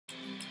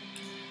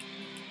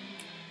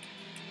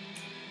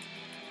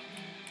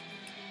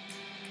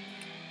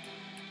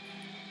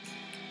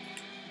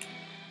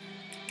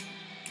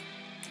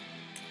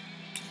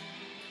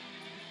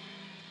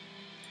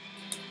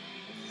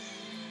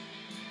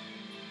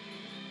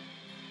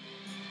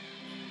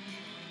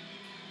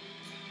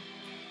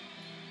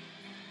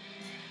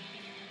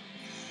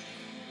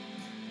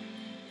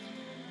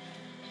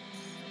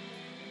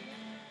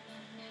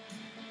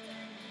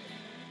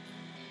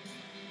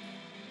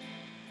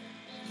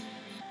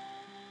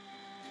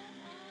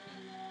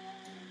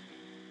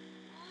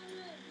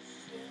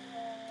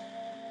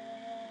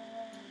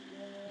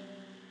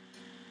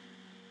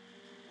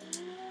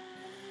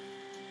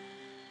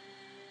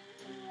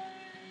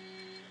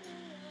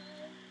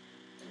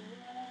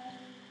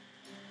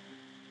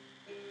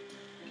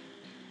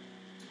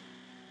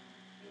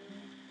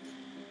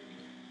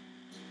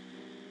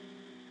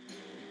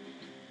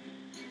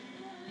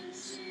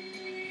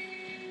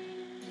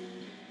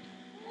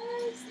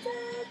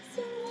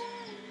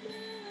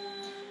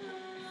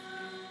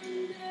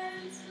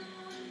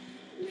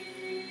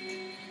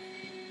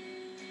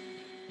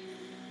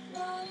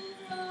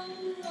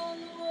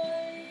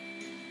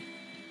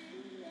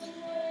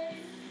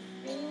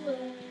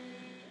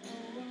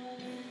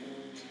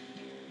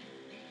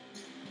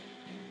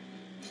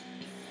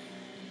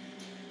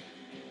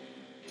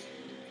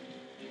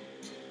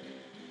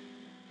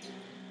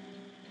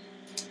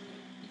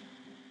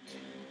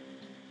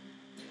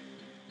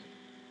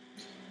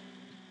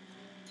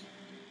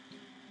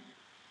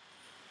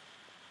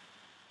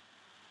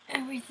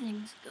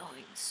Everything's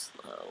going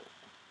slow.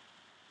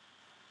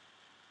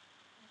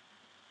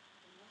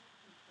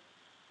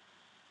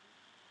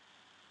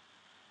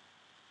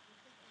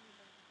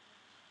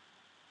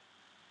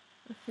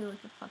 I feel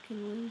like a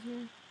fucking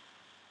loser.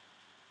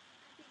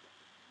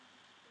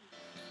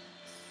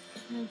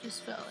 I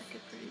just felt like a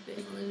pretty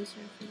big loser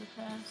for the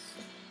past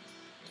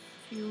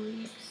few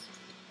weeks.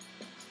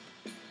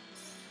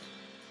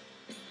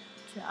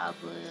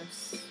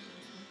 Jobless.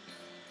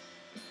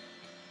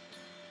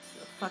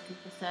 Feel fucking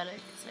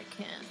pathetic because I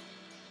can't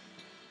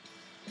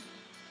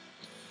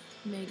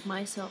make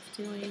myself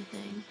do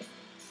anything.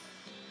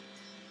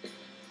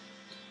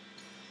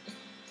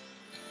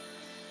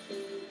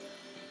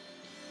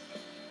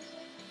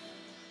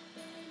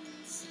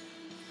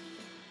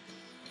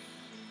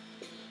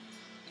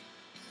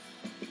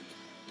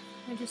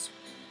 I just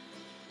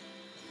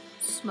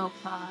smoke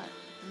pot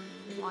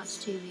and watch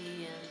TV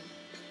and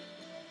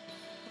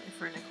wait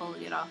for Nicole to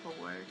get off of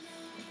work.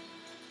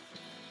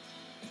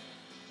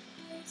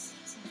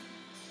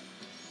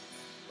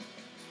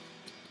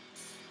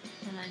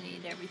 And I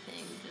need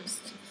everything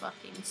just to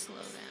fucking slow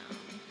down.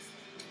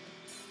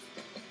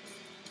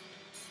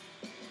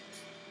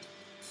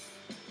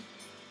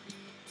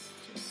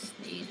 Just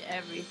need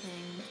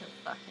everything to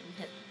fucking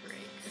hit the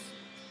brakes.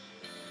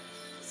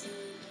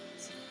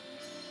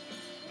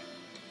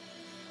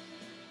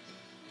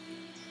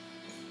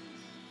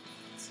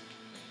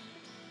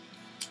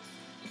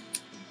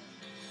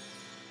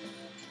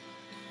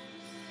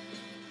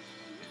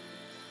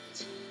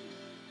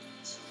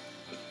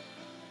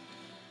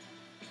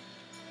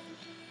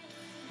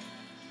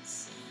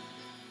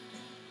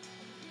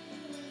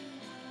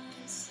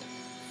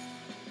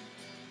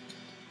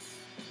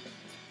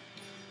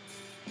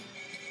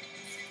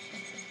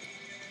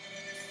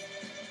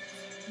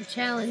 I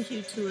challenge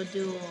you to a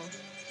duel.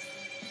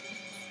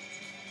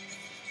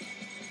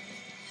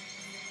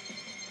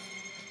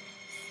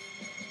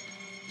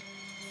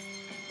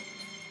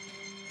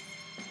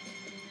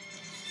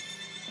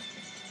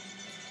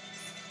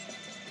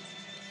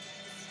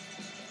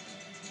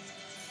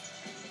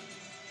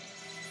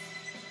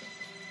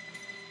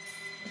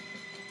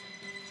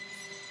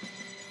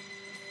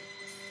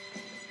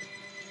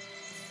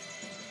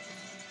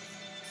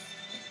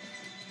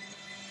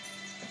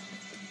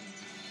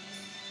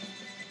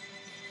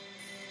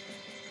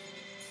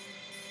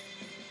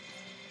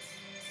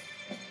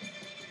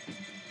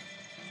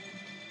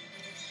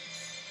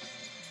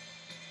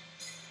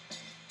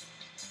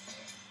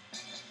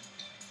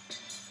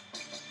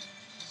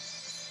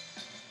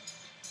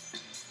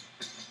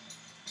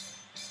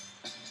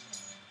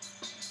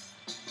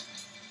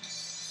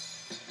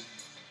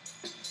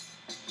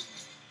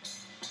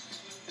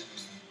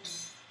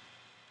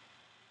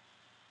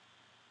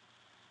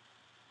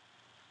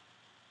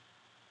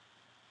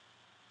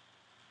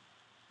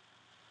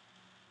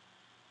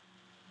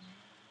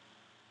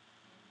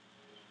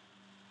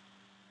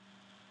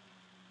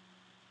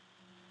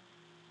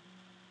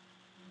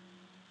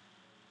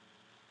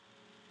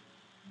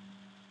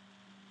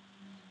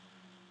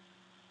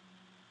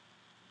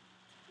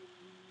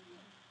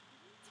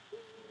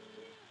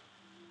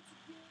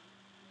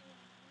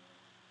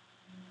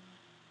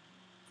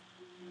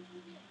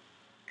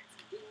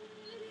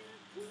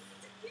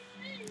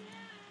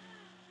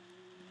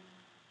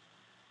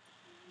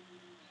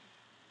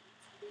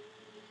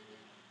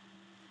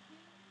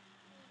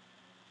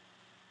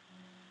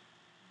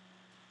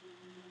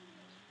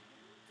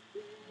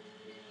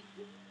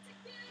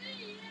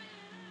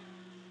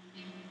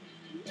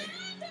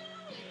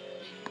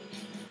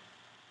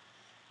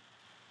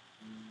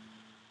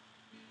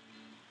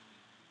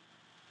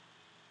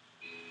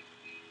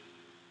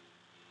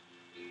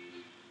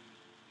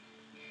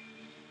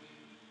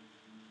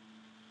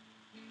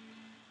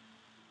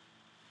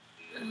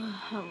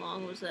 How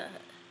long was that?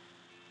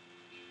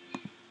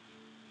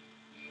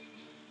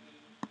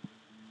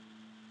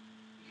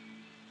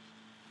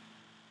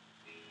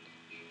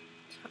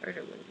 It's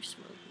harder when you're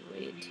smoking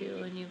weed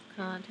too and you have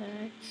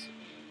contacts.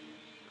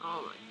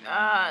 Oh my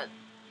god.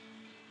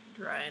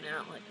 Drying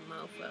out like a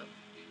mofo.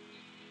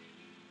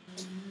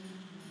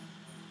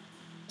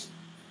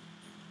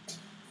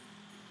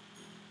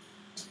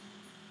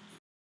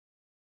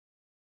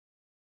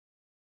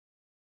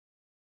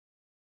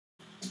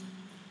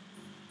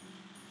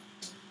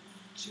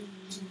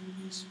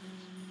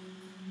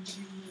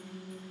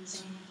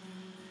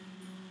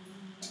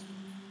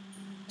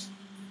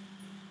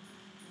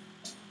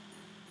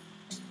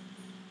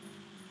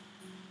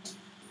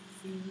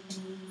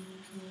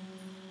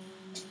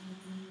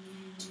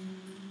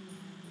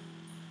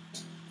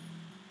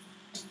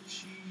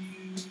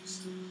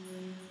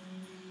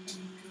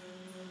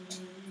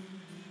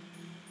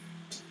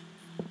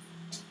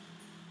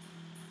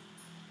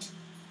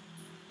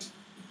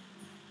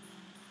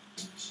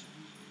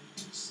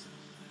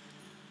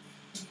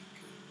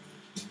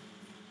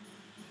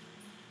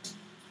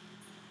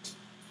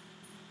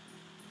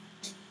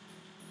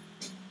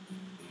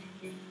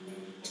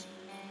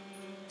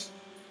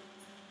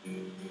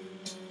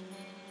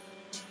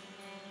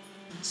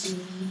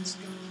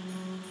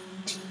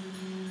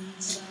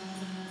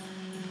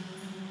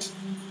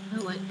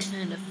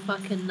 Kind of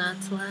fucking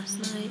nuts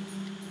last night.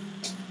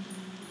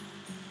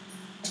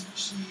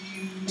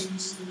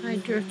 I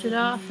drifted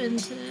off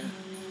into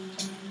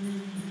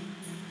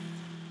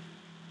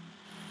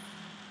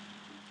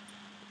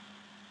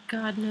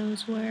God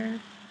knows where.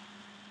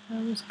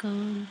 I was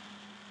gone.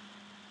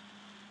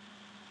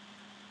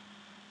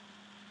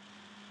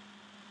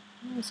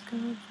 I was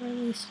gone for at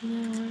least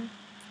an hour.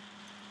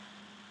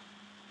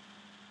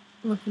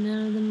 Looking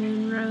out of the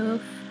moon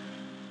roof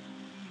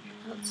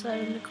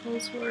outside of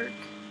Nicole's work.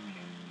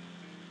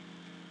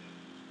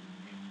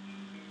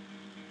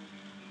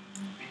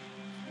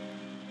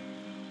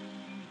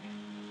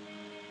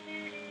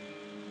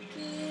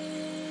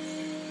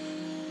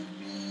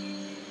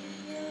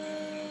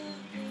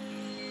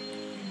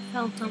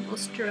 Felt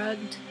almost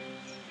drugged.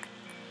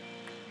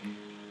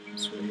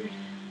 It's weird.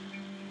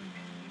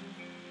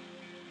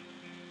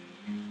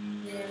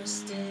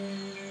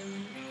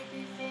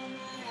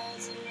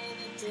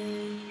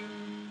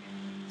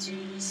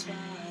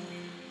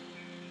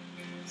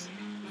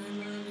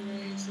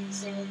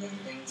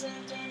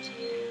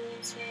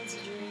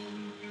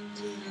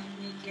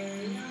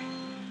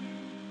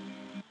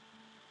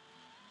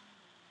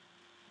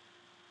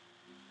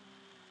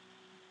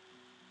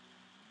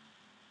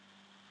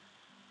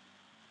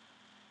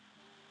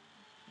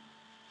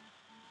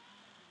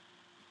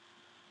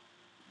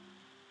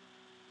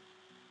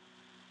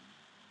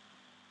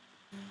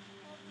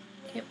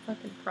 Can't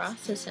fucking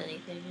process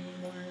anything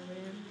anymore,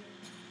 man.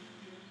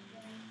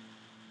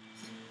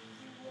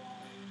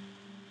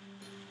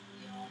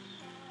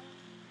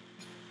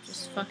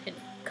 Just fucking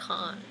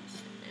can't.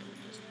 I'm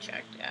just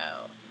checked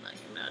out. Like,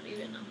 I'm not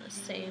even on the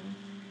same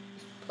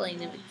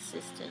plane of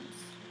existence.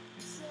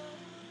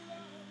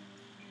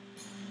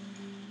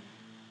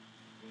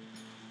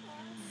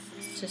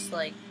 It's just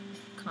like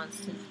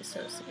constant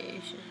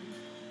dissociation.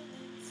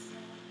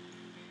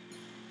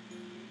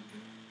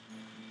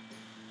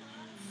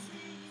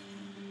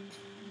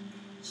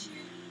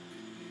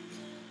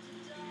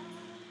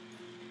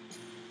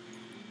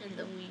 And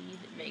the weed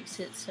makes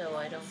it so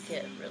I don't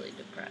get really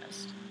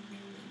depressed.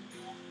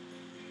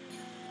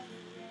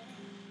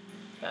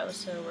 If I was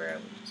sober, I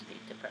would just be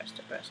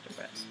depressed.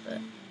 But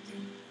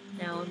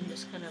now I'm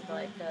just kind of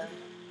like,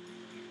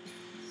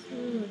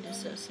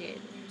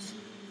 dissociated.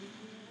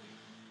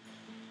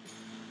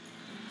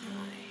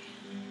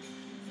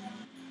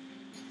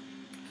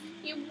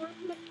 You were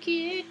my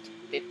kid,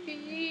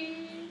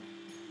 baby.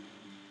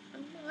 I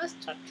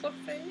must touch your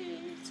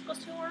face,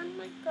 'cause you are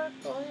my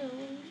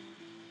gargoyle.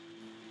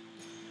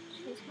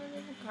 She's my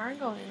little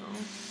gargoyle.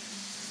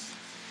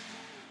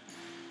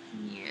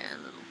 Yeah,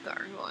 little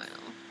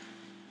gargoyle.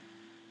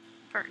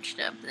 Perched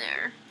up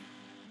there.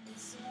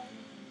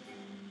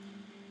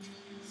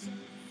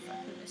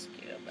 Fucking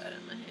mosquito bite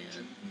in my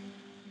hand.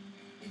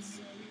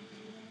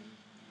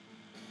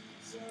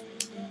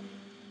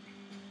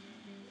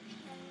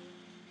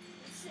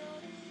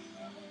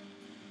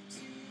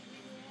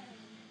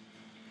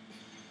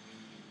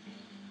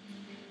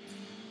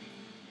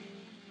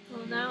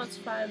 Well, now it's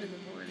 5 in the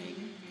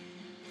morning.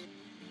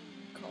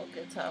 Cole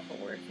gets off of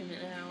work in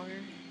an hour.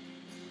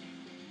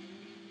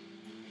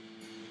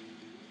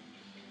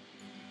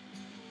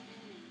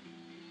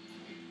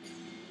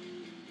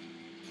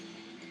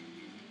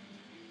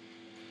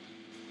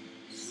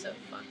 So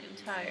fucking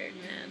tired,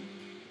 man.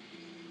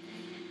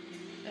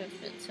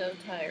 I've been so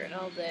tired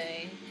all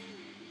day.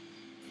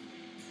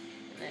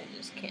 And I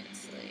just can't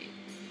sleep.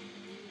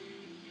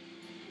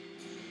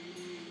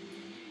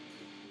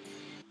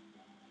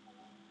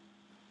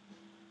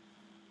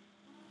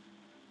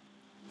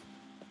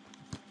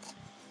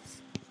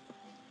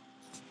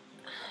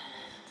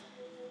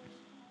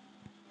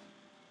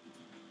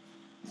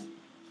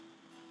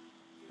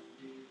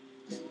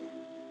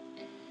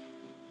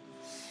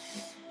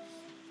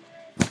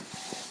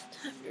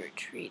 Time to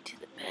retreat to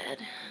the bed.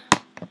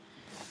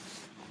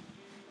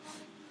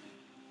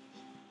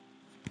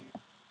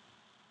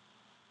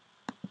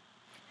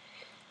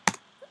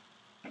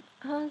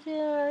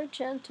 Asia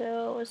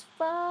Argento was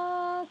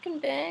fucking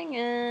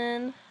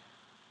banging.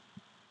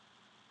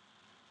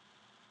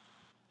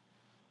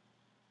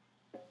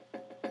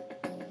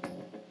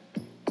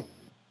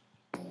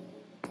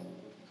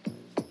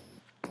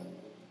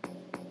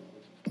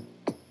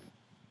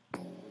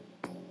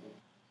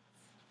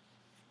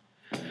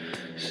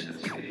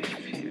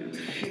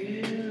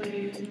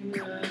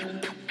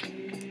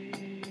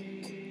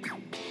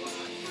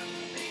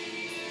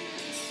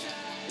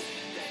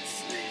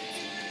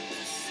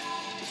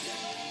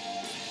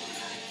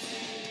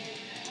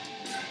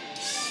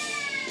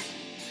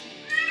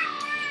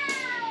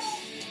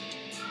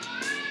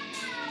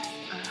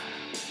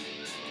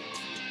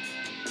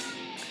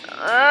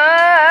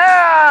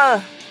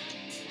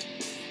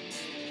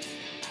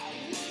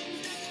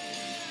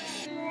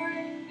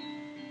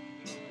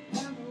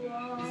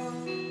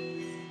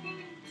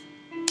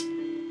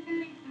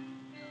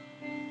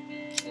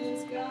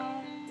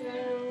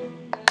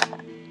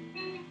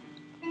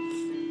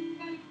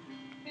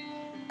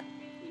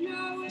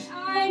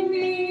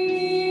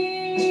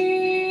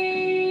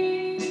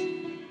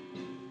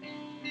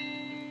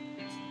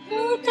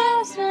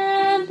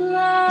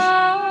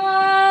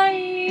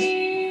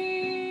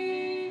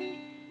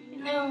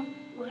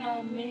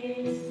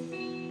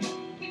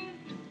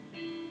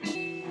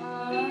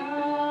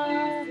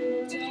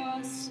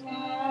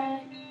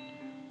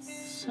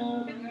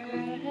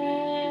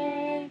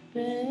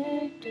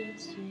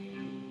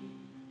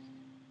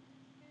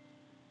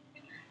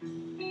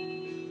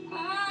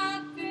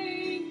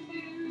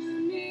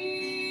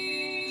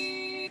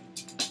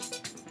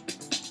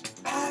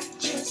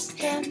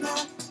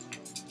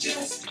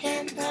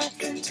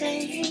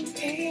 same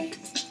thing.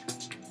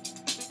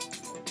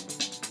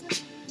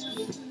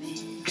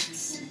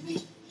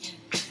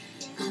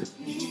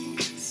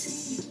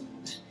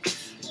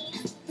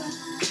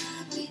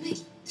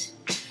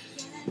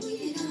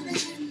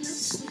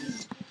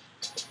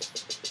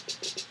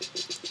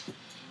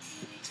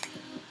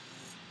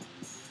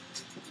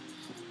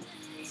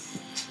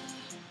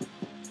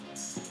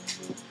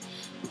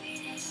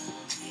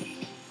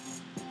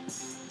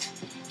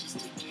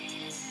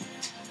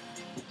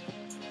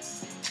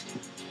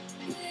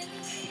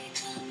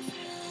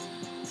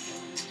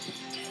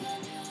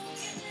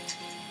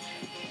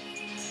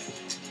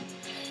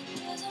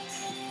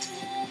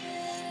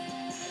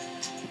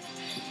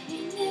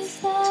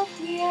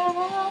 We are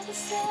all the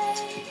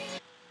same.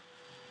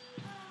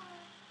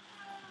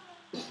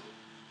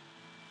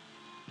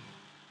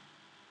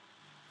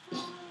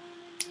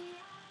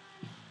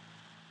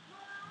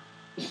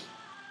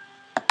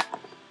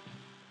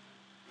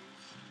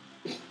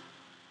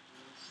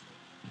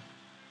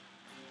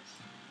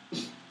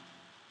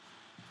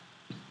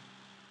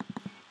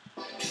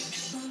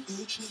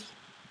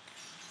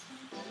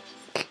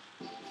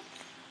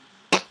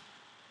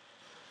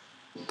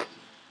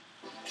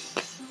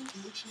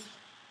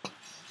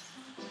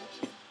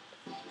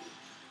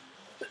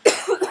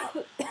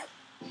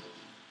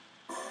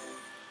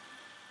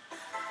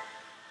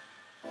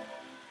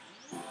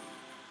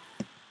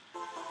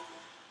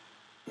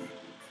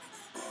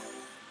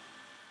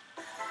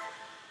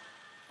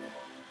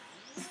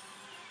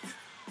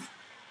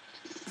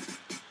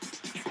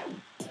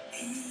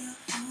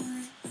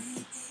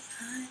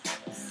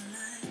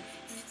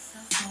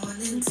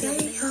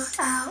 Say you're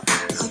out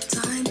of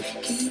time,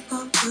 keep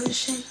on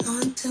pushing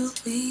until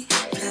we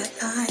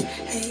flatline.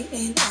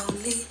 Hating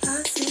only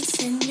us is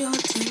in your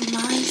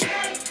demise.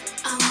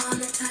 I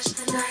wanna touch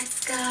the night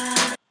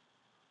sky.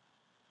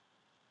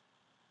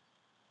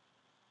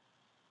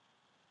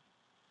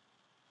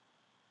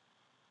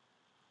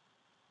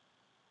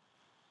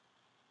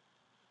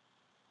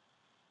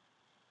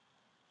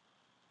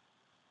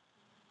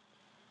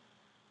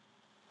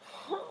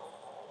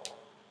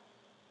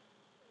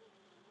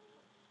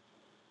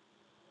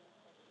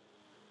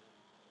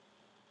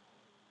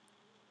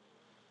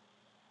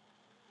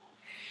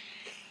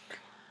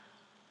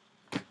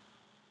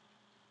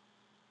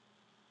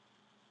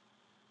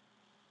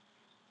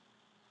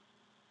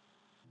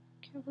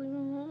 Can't believe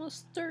I'm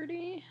almost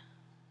 30.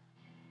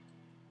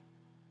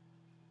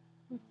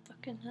 And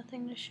fucking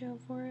nothing to show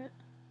for it.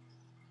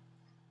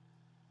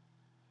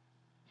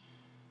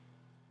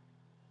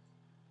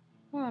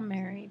 Well, I'm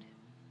married.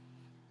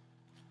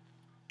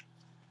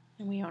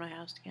 And we own a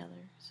house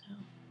together, so.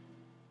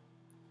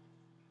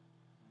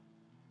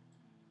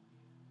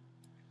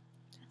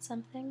 That's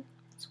something.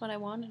 That's what I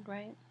wanted,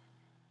 right?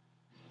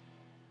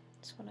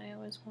 That's what I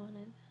always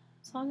wanted.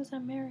 As long as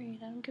I'm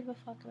married, I don't give a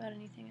fuck about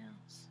anything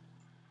else.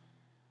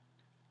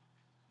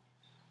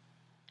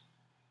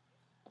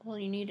 Well,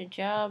 you need a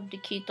job to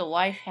keep the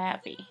wife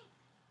happy.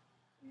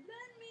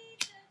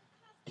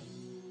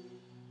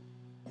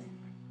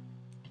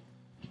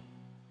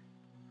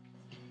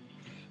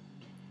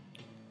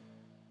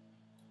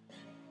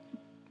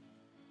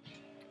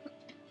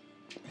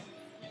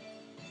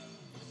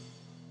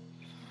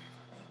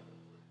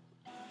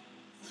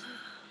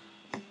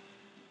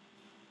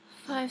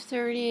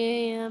 5:30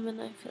 a.m.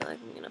 and I feel like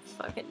I'm gonna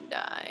fucking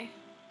die.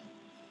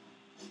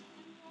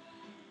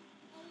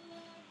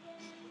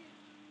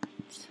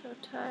 So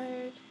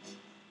tired.